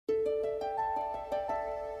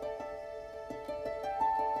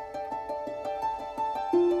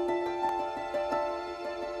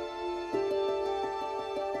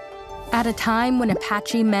At a time when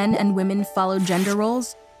Apache men and women followed gender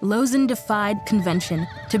roles, Lozen defied convention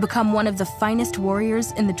to become one of the finest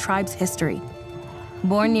warriors in the tribe's history.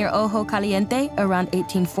 Born near Ojo Caliente around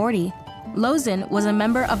 1840, Lozen was a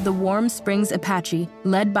member of the Warm Springs Apache,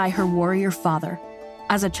 led by her warrior father.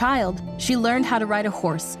 As a child, she learned how to ride a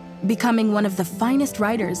horse, becoming one of the finest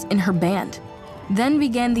riders in her band. Then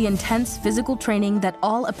began the intense physical training that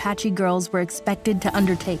all Apache girls were expected to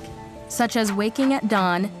undertake, such as waking at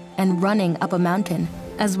dawn and running up a mountain,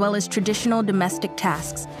 as well as traditional domestic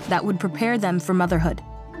tasks that would prepare them for motherhood.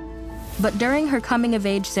 But during her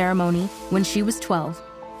coming-of-age ceremony, when she was 12,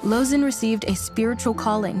 Lozen received a spiritual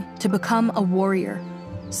calling to become a warrior.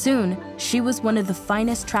 Soon, she was one of the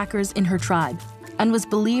finest trackers in her tribe and was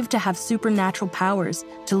believed to have supernatural powers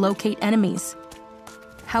to locate enemies.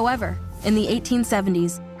 However, in the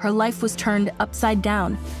 1870s, her life was turned upside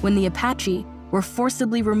down when the Apache were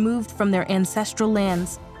forcibly removed from their ancestral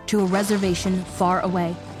lands to a reservation far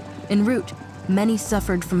away. En route, many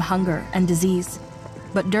suffered from hunger and disease.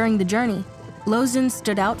 But during the journey, Lozen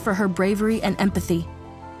stood out for her bravery and empathy.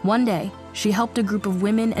 One day, she helped a group of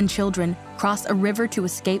women and children cross a river to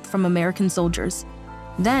escape from American soldiers.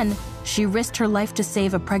 Then, she risked her life to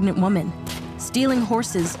save a pregnant woman, stealing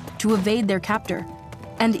horses to evade their captor,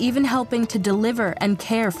 and even helping to deliver and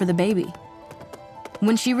care for the baby.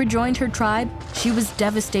 When she rejoined her tribe, she was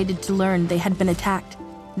devastated to learn they had been attacked,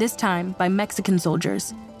 this time by Mexican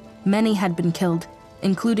soldiers. Many had been killed,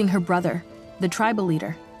 including her brother, the tribal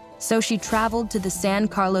leader. So she traveled to the San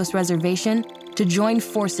Carlos Reservation to join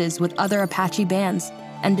forces with other Apache bands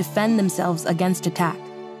and defend themselves against attack.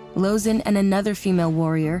 Lozen and another female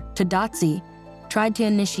warrior, Tadotsi, tried to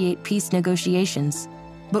initiate peace negotiations.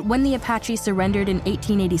 But when the Apache surrendered in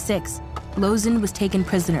 1886, Lozen was taken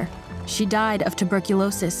prisoner. She died of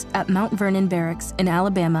tuberculosis at Mount Vernon Barracks in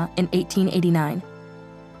Alabama in 1889.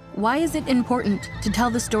 Why is it important to tell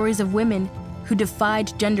the stories of women who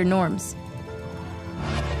defied gender norms?